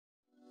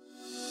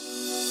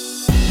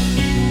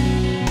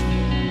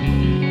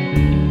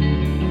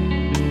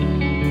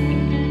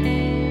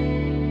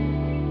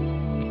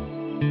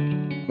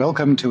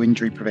Welcome to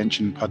Injury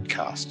Prevention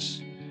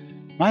Podcasts.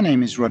 My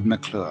name is Rod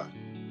McClure.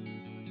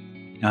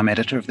 I'm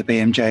editor of the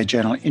BMJ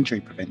journal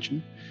Injury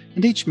Prevention,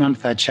 and each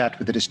month I chat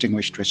with a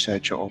distinguished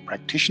researcher or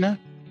practitioner,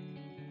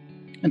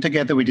 and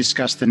together we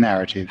discuss the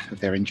narrative of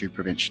their injury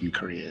prevention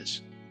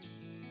careers.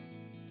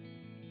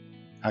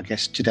 Our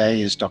guest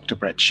today is Dr.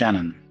 Brett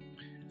Shannon,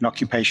 an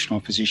occupational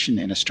physician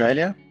in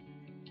Australia,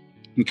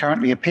 and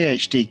currently a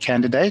PhD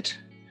candidate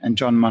and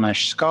John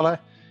Monash Scholar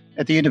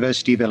at the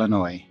University of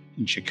Illinois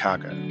in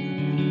Chicago.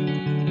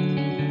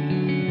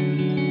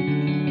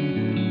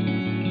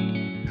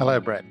 Hello,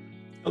 Brett.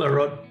 Hello,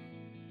 Rod.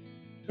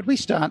 Could we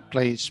start,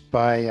 please,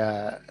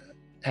 by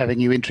having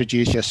you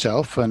introduce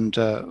yourself and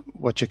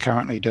what you're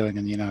currently doing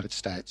in the United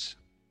States?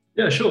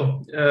 Yeah,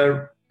 sure.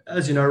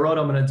 As you know, Rod,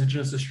 I'm an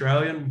Indigenous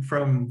Australian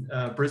from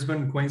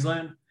Brisbane,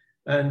 Queensland.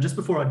 And just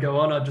before I go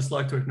on, I'd just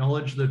like to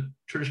acknowledge the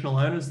traditional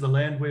owners of the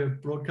land we're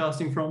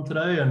broadcasting from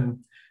today and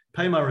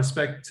pay my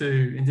respect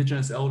to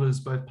Indigenous elders,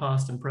 both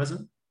past and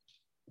present.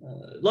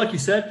 Like you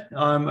said,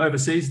 I'm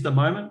overseas at the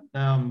moment.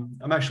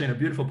 I'm actually in a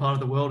beautiful part of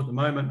the world at the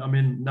moment. I'm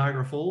in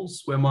Niagara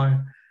Falls, where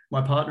my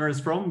partner is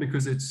from,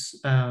 because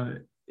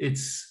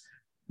it's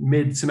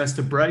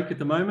mid-semester break at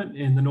the moment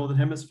in the Northern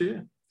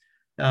Hemisphere.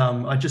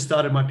 I just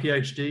started my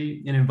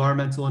PhD in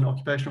Environmental and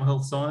Occupational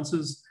Health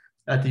Sciences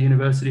at the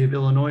University of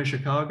Illinois,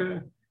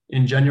 Chicago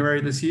in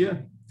January this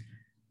year.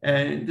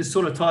 And this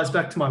sort of ties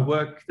back to my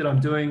work that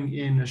I'm doing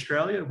in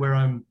Australia, where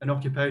I'm an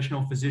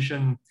occupational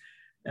physician,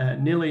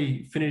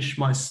 nearly finished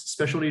my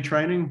specialty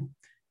training.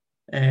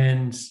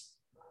 And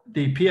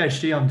the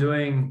PhD I'm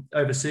doing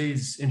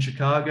overseas in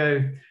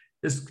Chicago,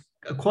 there's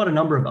quite a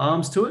number of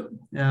arms to it.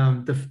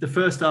 The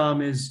first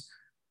arm is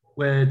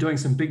we're doing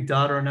some big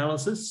data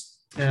analysis,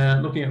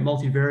 looking at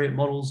multivariate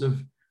models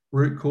of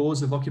root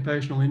cause of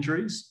occupational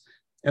injuries.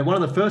 And one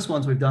of the first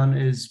ones we've done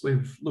is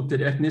we've looked at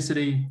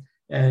ethnicity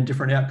and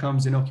different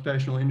outcomes in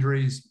occupational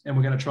injuries. And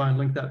we're going to try and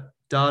link that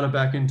data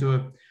back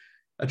into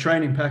a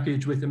training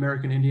package with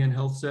American Indian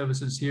Health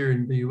Services here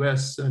in the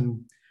US, and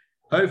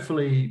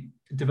hopefully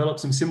develop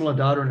some similar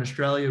data in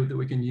Australia that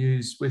we can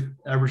use with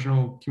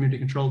Aboriginal community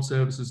controlled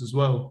services as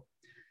well.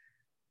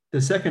 The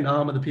second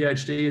arm of the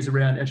PhD is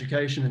around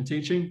education and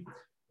teaching.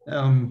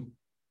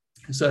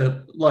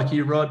 So like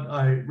you, Rod,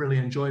 I really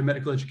enjoy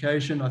medical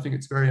education. I think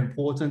it's very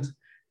important.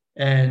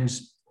 And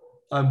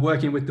I'm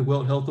working with the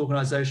World Health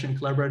Organization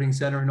Collaborating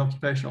Center in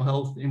Occupational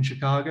Health in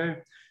Chicago,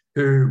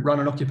 who run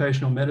an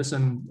occupational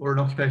medicine or an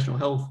occupational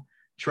health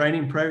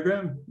training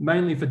program,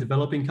 mainly for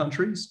developing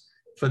countries,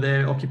 for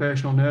their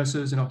occupational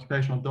nurses and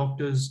occupational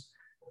doctors.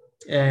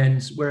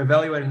 And we're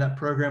evaluating that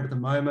program at the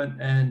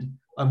moment, and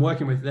I'm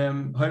working with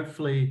them,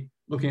 hopefully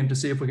looking to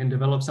see if we can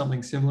develop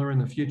something similar in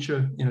the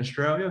future in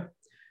Australia.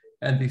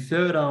 And the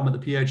third arm of the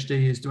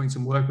PhD is doing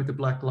some work with the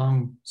Black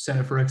Lung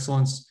Center for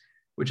Excellence,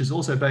 which is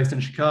also based in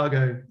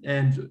Chicago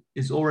and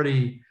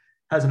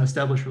has an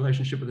established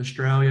relationship with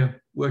Australia,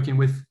 working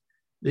with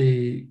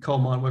the Coal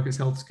Mine Workers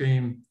Health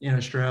Scheme in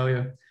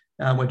Australia.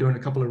 We're doing a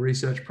couple of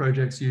research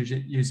projects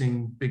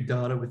using big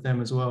data with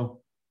them as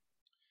well.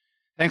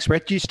 Thanks,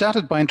 Brett. You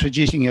started by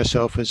introducing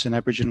yourself as an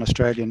Aboriginal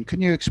Australian.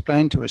 Can you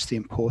explain to us the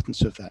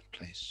importance of that,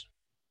 please?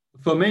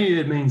 For me,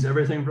 it means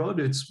everything,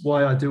 Rod. It's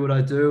why I do what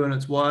I do, and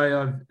it's why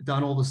I've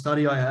done all the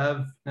study I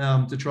have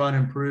to try and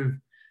improve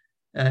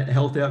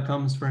health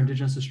outcomes for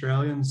Indigenous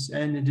Australians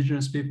and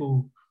Indigenous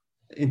people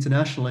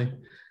internationally.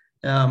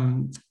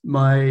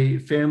 My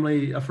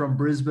family are from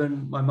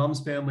Brisbane. My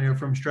mum's family are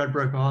from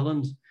Stradbroke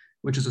Island,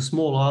 which is a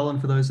small island,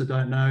 for those that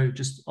don't know,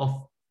 just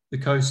off the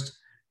coast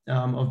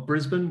of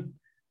Brisbane.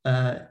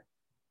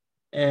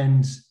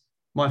 And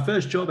my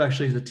first job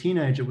actually as a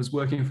teenager was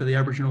working for the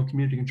Aboriginal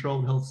Community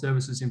Controlled Health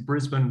Services in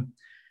Brisbane.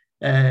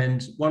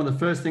 And one of the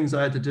first things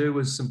I had to do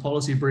was some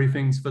policy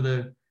briefings for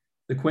the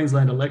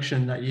Queensland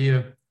election that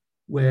year,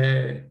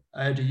 where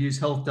I had to use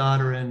health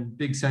data and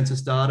big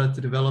census data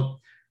to develop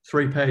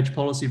 3-page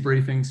policy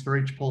briefings for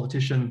each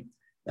politician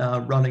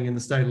running in the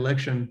state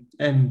election.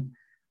 And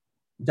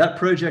that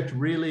project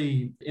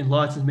really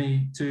enlightened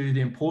me to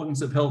the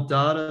importance of health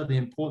data, the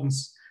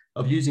importance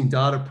of using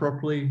data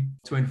properly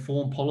to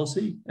inform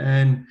policy,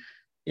 and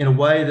in a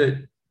way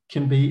that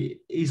can be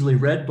easily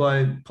read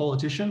by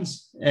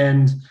politicians.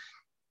 And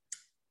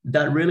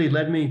that really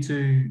led me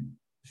to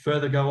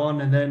further go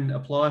on and then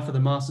apply for the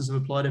Masters of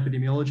Applied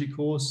Epidemiology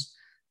course,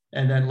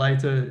 and then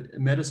later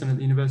medicine at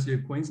the University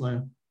of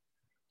Queensland.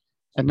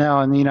 And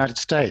now in the United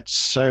States.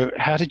 So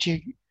how did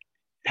you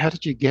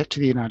get to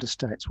the United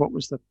States? What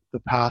was the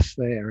path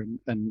there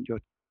and your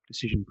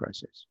decision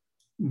process?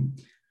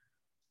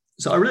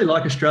 So I really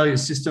like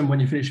Australia's system when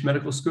you finish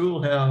medical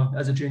school, how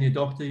as a junior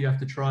doctor, you have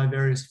to try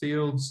various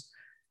fields.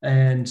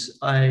 And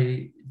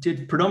I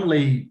did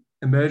predominantly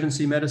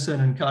emergency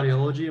medicine and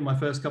cardiology in my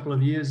first couple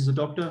of years as a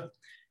doctor.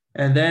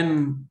 And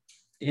then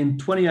in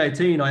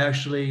 2018, I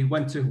actually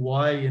went to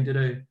Hawaii and did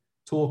a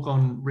talk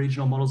on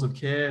regional models of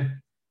care.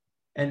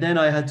 And then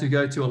I had to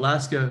go to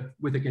Alaska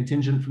with a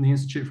contingent from the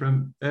Institute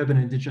for Urban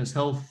Indigenous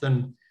Health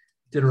and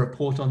did a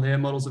report on their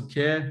models of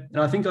care. And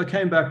I think I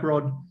came back,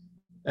 Rod,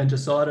 and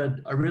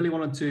decided I really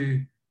wanted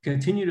to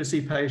continue to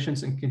see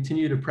patients and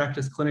continue to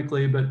practice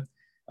clinically, but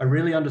I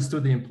really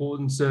understood the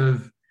importance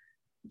of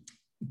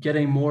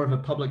getting more of a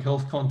public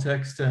health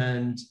context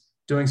and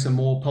doing some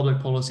more public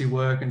policy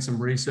work and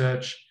some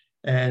research.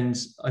 And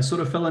I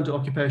sort of fell into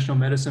occupational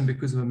medicine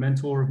because of a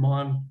mentor of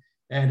mine,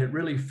 and it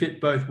really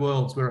fit both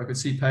worlds where I could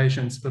see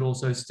patients, but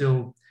also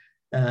still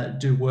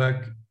do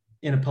work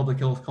in a public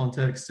health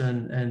context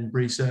and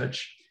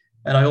research.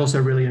 And I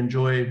also really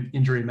enjoy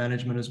injury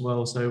management as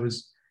well. So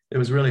it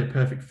was really a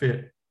perfect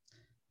fit.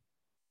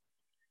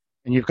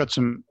 And you've got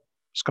some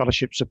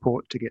scholarship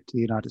support to get to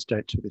the United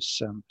States for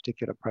this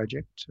particular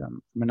project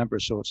from a number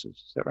of sources.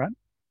 Is that right?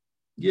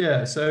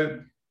 Yeah, so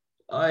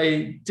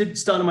I did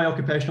start my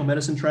occupational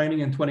medicine training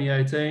in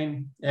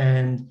 2018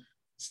 and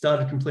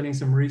started completing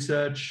some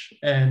research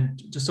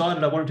and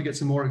decided I wanted to get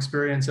some more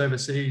experience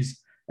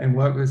overseas and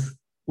work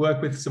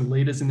with some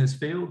leaders in this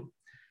field.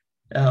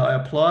 I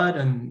applied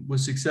and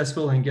was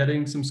successful in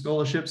getting some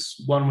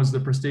scholarships. One was the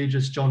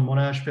prestigious John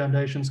Monash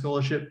Foundation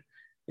Scholarship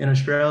in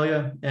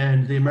Australia,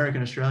 and the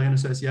American Australian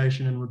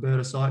Association and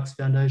Roberta Sykes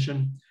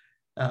Foundation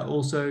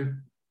also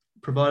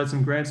provided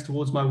some grants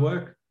towards my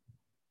work.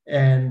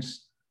 And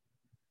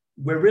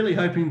we're really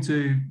hoping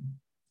to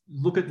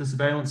look at the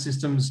surveillance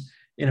systems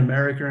in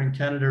America and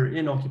Canada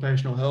in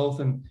occupational health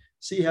and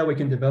see how we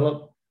can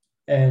develop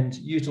and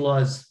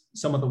utilize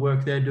some of the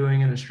work they're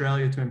doing in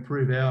Australia to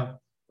improve our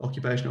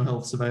occupational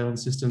health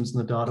surveillance systems and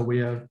the data we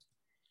have.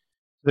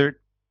 There are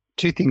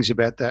two things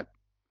about that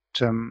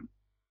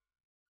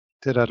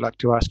that I'd like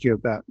to ask you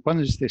about.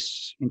 One is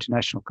this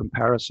international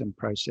comparison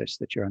process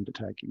that you're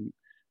undertaking,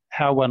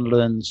 how one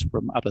learns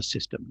from other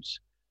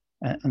systems.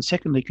 And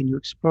secondly, can you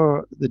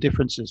explore the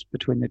differences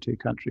between the two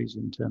countries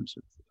in terms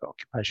of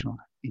occupational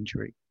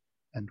injury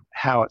and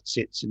how it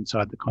sits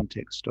inside the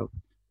context of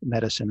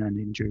medicine and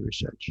injury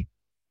research?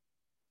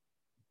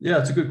 Yeah,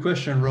 it's a good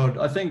question, Rod.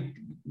 I think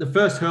the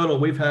first hurdle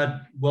we've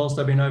had whilst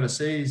I've been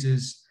overseas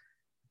is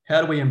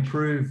how do we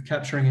improve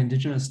capturing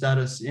Indigenous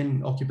status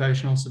in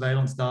occupational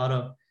surveillance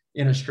data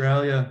in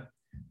Australia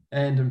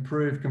and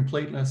improve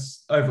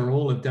completeness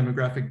overall of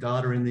demographic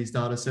data in these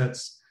data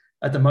sets.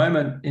 At the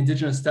moment,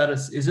 Indigenous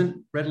status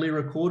isn't readily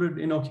recorded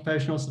in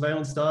occupational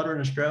surveillance data in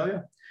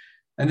Australia.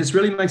 And this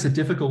really makes it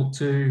difficult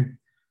to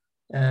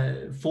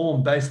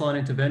form baseline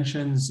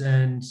interventions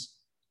and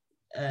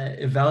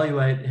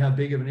evaluate how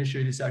big of an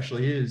issue this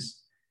actually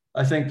is.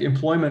 I think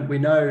employment, we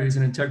know, is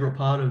an integral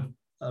part of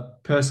a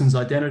person's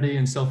identity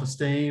and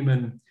self-esteem,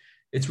 and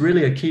it's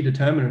really a key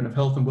determinant of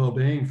health and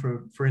well-being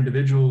for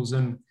individuals.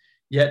 And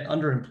yet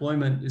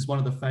underemployment is one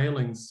of the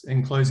failings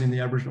in closing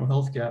the Aboriginal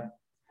health gap.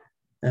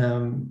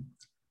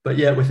 But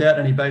yeah, without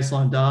any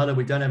baseline data,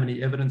 we don't have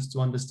any evidence to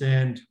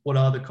understand what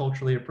are the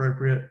culturally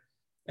appropriate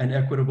and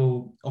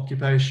equitable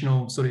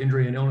occupational sort of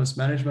injury and illness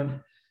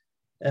management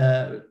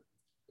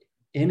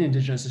in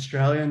Indigenous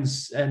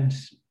Australians, and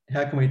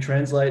how can we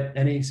translate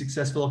any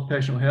successful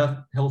occupational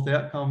health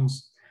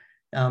outcomes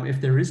if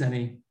there is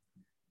any.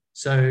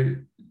 So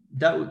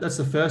that's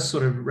the first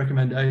sort of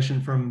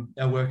recommendation from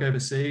our work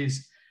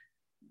overseas.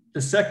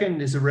 The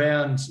second is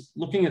around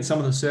looking at some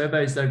of the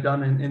surveys they've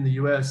done in the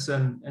US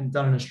and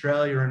done in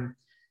Australia, and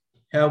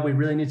how we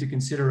really need to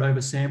consider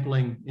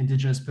oversampling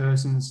Indigenous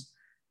persons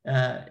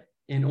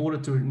in order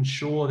to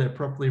ensure they're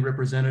properly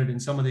represented in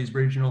some of these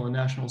regional and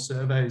national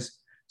surveys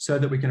so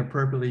that we can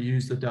appropriately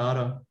use the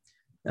data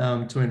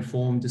to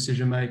inform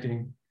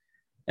decision-making.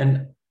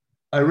 And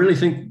I really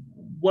think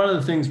one of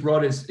the things,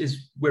 Rod,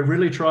 is we're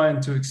really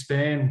trying to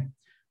expand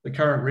the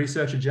current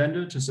research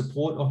agenda to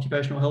support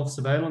occupational health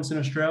surveillance in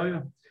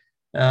Australia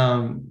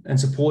and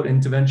support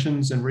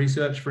interventions and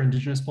research for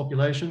Indigenous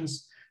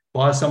populations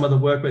by some of the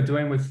work we're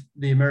doing with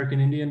the American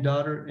Indian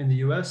data in the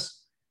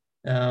US,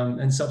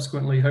 and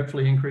subsequently,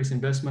 hopefully, increase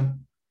investment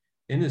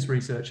in this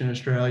research in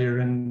Australia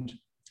and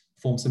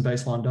form some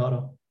baseline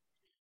data.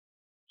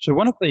 So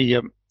one of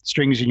the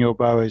strings in your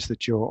bow is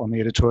that you're on the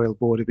editorial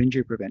board of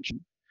Injury Prevention.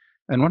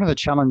 And one of the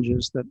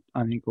challenges that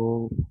I think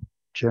all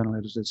journal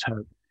editors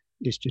have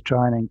is to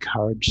try and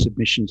encourage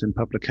submissions and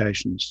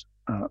publications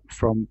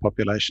from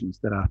populations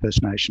that are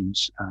First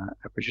Nations,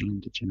 Aboriginal,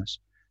 Indigenous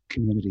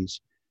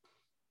communities.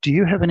 Do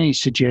you have any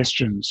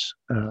suggestions,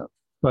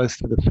 both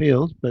for the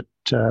field, but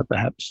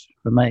perhaps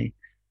for me,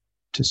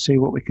 to see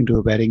what we can do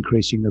about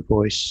increasing the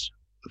voice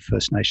of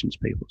First Nations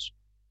peoples?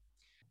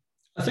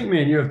 I think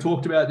me and you have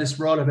talked about this,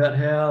 Rod, about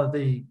how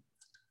the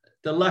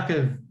lack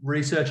of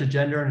research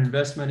agenda and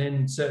investment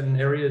in certain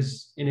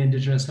areas in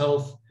Indigenous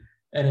health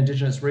and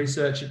Indigenous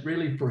research, it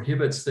really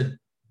prohibits the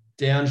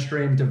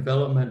downstream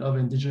development of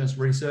Indigenous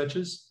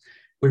researchers.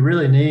 We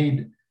really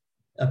need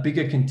a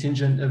bigger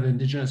contingent of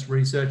Indigenous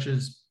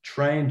researchers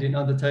trained in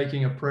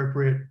undertaking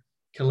appropriate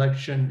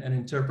collection and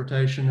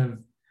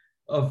interpretation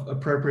of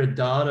appropriate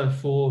data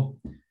for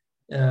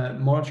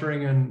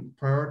monitoring and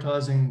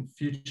prioritizing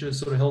future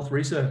sort of health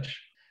research.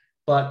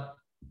 But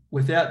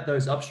without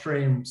those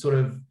upstream sort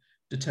of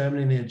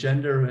determining the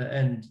agenda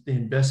and the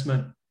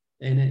investment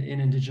in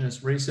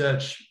Indigenous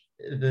research,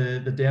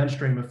 the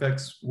downstream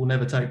effects will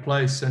never take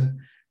place. And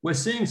we're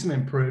seeing some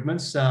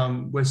improvements.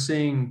 We're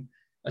seeing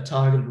a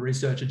targeted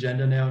research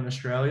agenda now in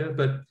Australia,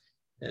 but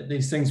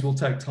these things will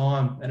take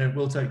time, and it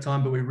will take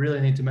time, but we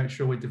really need to make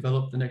sure we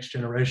develop the next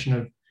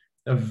generation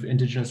of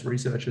Indigenous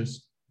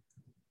researchers.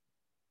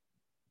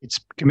 It's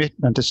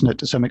commitment, isn't it,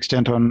 to some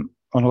extent on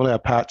all our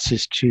parts,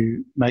 is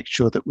to make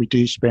sure that we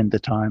do spend the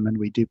time and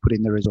we do put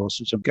in the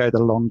resources and go the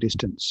long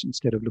distance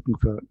instead of looking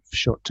for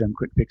short-term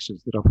quick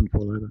fixes that often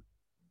fall over.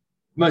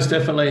 Most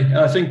definitely. And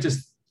I think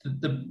just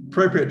the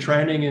appropriate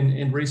training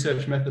in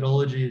research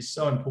methodology is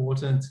so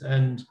important.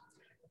 And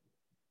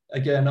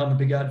again, I'm a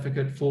big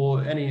advocate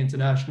for any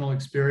international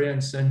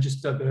experience and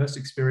just diverse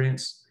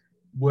experience,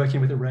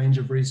 working with a range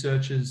of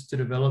researchers to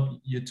develop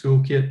your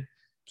toolkit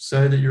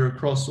so that you're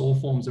across all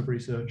forms of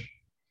research.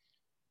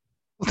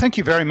 Well, thank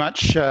you very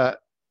much,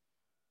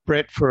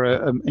 Brett, for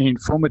an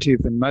informative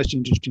and most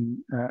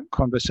interesting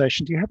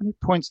conversation. Do you have any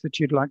points that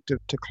you'd like to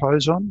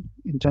close on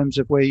in terms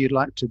of where you'd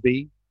like to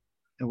be,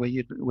 and where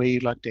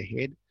you'd like to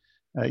head,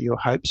 your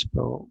hopes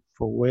for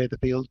where the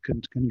field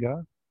can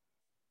go?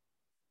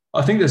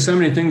 I think there's so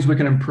many things we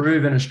can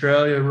improve in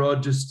Australia,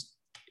 Rod, just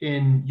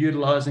in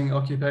utilising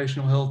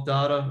occupational health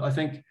data. I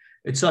think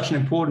it's such an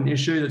important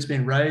issue that's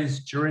been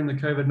raised during the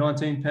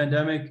COVID-19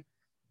 pandemic.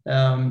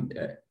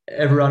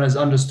 Everyone has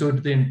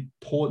understood the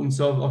importance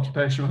of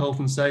occupational health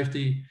and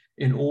safety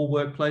in all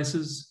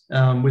workplaces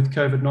with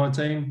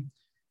COVID-19.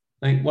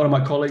 I think one of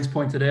my colleagues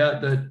pointed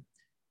out that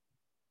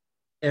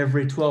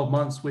every 12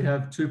 months we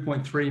have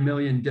 2.3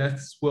 million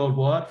deaths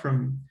worldwide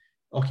from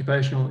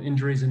occupational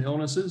injuries and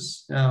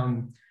illnesses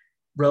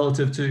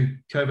relative to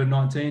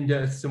COVID-19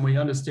 deaths. And we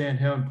understand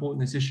how important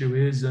this issue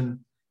is. And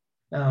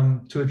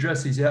to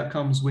address these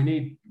outcomes, we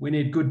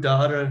need good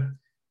data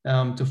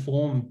to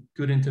form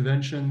good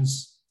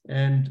interventions.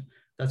 And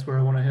that's where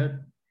I want to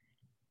head.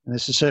 And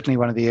this is certainly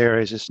one of the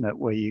areas, isn't it,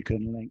 where you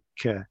can link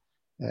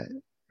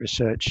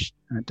research,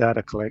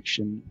 data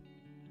collection,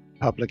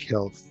 public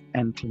health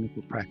and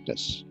clinical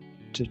practice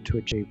to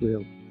achieve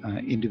real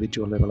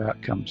individual level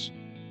outcomes.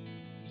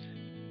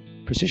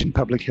 Precision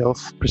public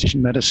health,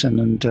 precision medicine,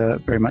 and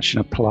very much in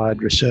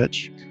applied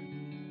research.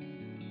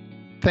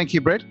 Thank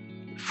you, Brett,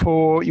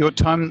 for your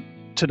time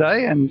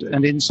today and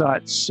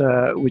insights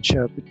which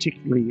are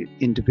particularly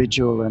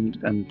individual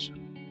and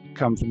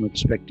come from a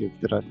perspective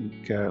that I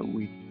think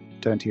we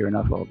don't hear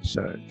enough of.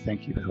 So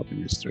thank you for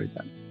helping us through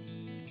that.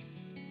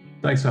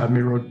 Thanks for having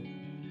me, Rod.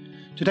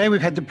 Today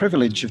we've had the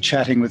privilege of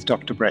chatting with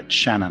Dr. Brett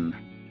Shannon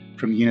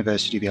from the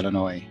University of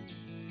Illinois,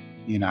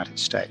 the United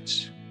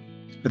States.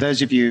 For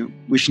those of you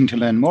wishing to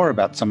learn more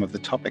about some of the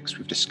topics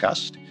we've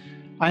discussed,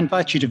 I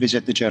invite you to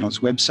visit the journal's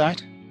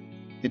website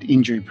at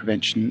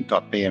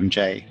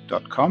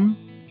injuryprevention.bmj.com.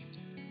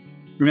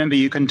 Remember,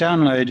 you can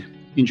download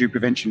injury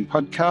prevention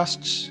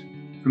podcasts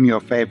from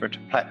your favourite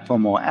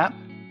platform or app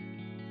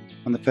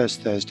on the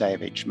first Thursday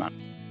of each month.